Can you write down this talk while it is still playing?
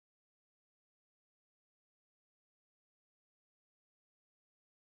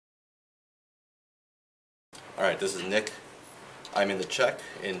Alright, this is Nick. I'm in the Czech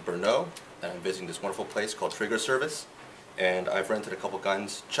in Brno, and I'm visiting this wonderful place called Trigger Service, and I've rented a couple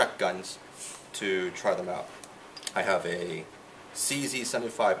guns, Czech guns, to try them out. I have a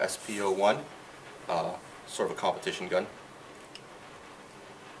CZ-75 SP01, sort of a competition gun,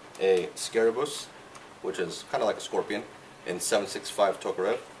 a Scarabeus, which is kind of like a Scorpion, in 7.65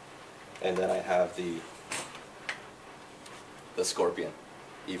 Tokarev, and then I have the Scorpion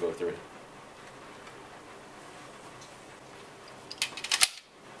Evo3.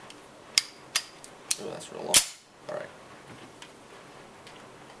 Oh, that's real long. Alright.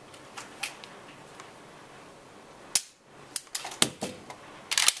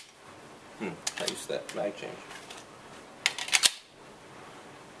 I used that mag change.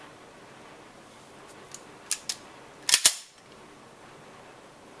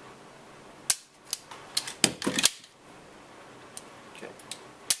 Okay.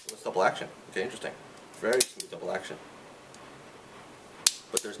 So it's double action. Okay, interesting. Very smooth double action.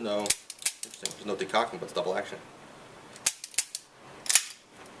 But there's no decocking, but it's double action.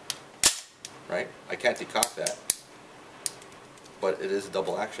 Right? I can't decock that, but it is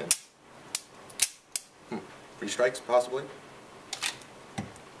double action. Free strikes, possibly?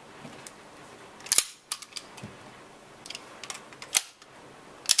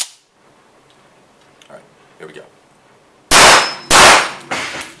 Alright, here we go.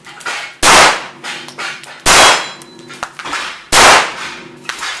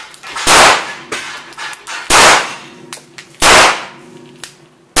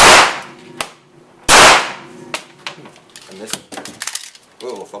 I missed it.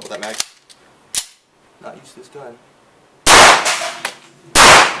 Whoa, fumbled that mag. Not used to this gun.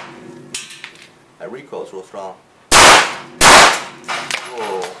 That recoil is real strong.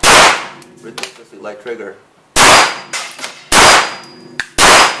 Whoa. Ridiculously light trigger.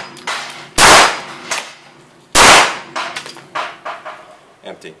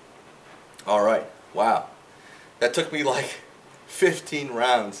 Empty. Alright. Wow. That took me like 15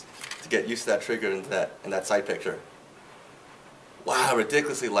 rounds to get used to that trigger and that sight picture. Wow,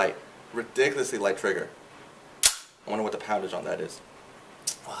 ridiculously light. Ridiculously light trigger. I wonder what the poundage on that is.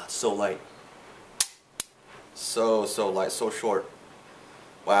 Wow, it's so light. So light, so short.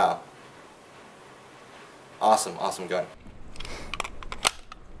 Wow. Awesome, awesome gun.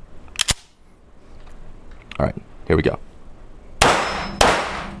 Alright, here we go.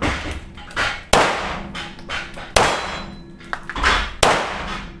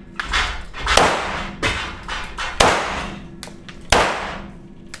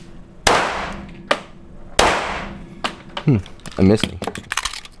 I missed me.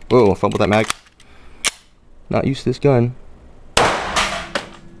 Whoa, I fumbled that mag. Not used to this gun.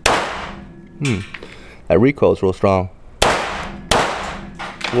 That recoil is real strong.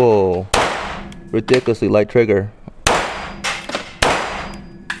 Whoa. Ridiculously light trigger.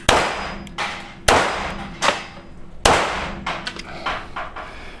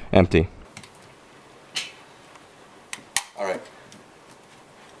 Empty. Alright.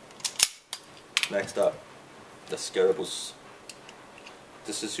 Next up, the Scarabeus.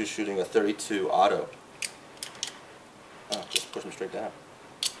 This is you shooting a 32 auto. Oh, just push them straight down.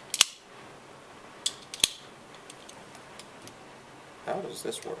 How does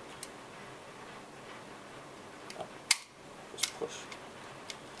this work? Oh, just push.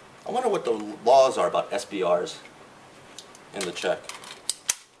 I wonder what the laws are about SBRs in the Czech.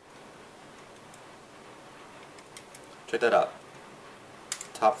 Check that out.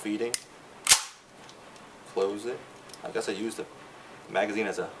 Top feeding. Close it. I guess I used the magazine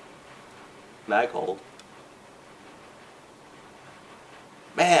as a mag hold.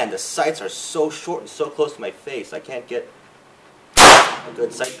 Man, the sights are so short and so close to my face, I can't get a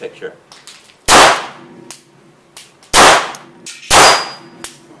good sight picture.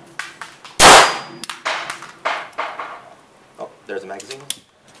 Oh, there's a magazine.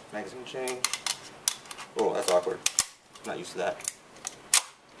 Magazine change. Oh, that's awkward. Not used to that.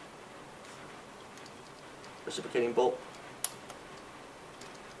 Reciprocating bolt.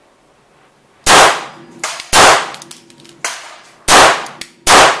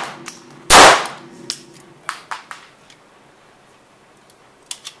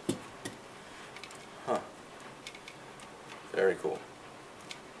 Huh. Very cool.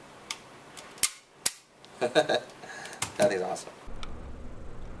 That thing's awesome.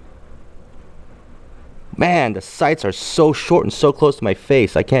 Man, the sights are so short and so close to my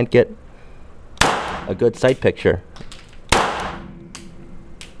face, I can't get a good sight picture.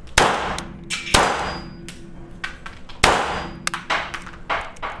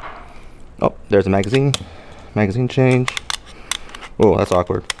 Oh, there's a magazine. Magazine change. Oh, that's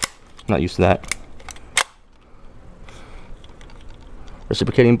awkward. Not used to that.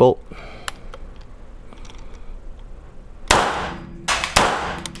 reciprocating bolt.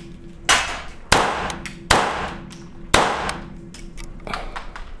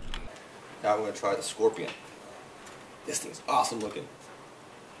 Now we're going to try the Scorpion. This thing's awesome looking.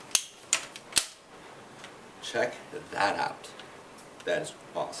 Check that out. That is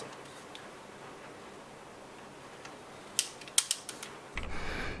awesome.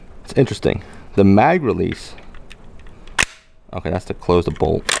 It's interesting. The mag release. Okay, that's to close the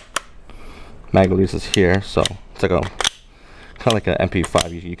bolt. Mag release is here, so it's like a kind of like an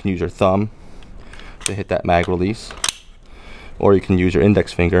MP5. You can use your thumb to hit that mag release, or you can use your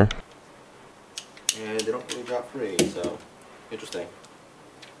index finger. And they don't really drop free, so interesting.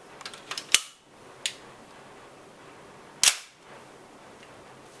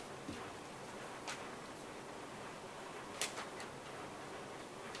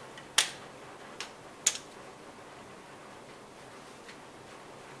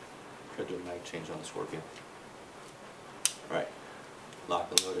 Try to do a mag change on the Scorpion. Alright,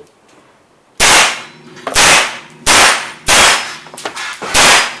 locked and loaded.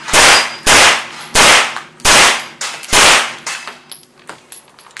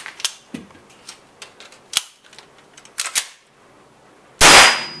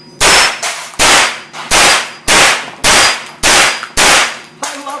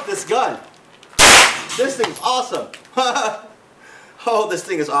 This gun. This thing's awesome. Oh, this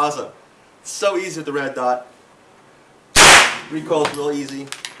thing is awesome. It's so easy with the red dot. Recoil's real easy.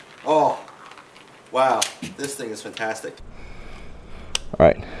 Oh, wow. This thing is fantastic. All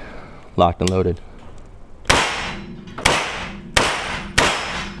right, locked and loaded.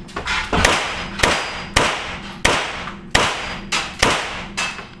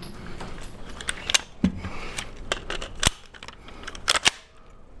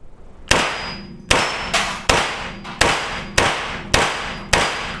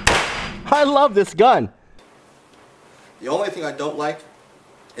 I love this gun. The only thing I don't like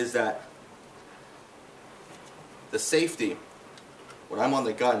is that the safety, when I'm on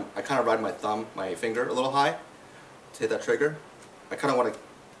the gun, I kind of ride my finger a little high to hit that trigger. I kind of want to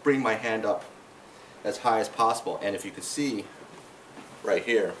bring my hand up as high as possible, and if you can see right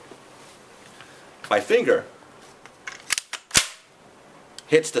here, my finger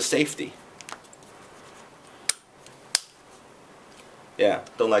hits the safety. Yeah,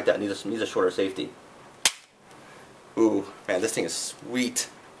 don't like that. Needs a shorter safety. Ooh, man, this thing is sweet.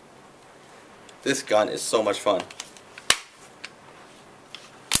 This gun is so much fun.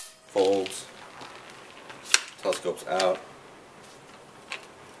 Folds. Telescopes out.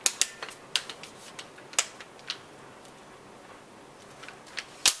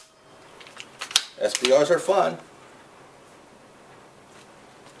 SBRs are fun.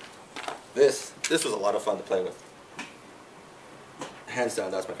 This was a lot of fun to play with. Hands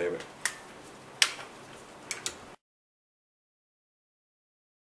down, that's my favorite.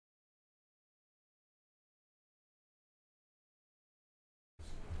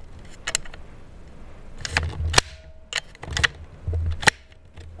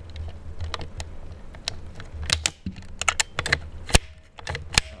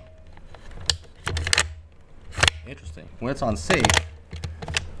 Interesting. When it's on safe,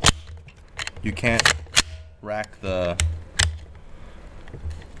 you can't rack the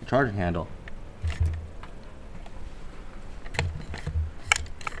charging handle.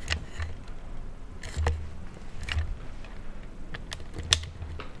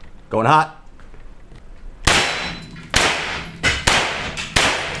 Going hot.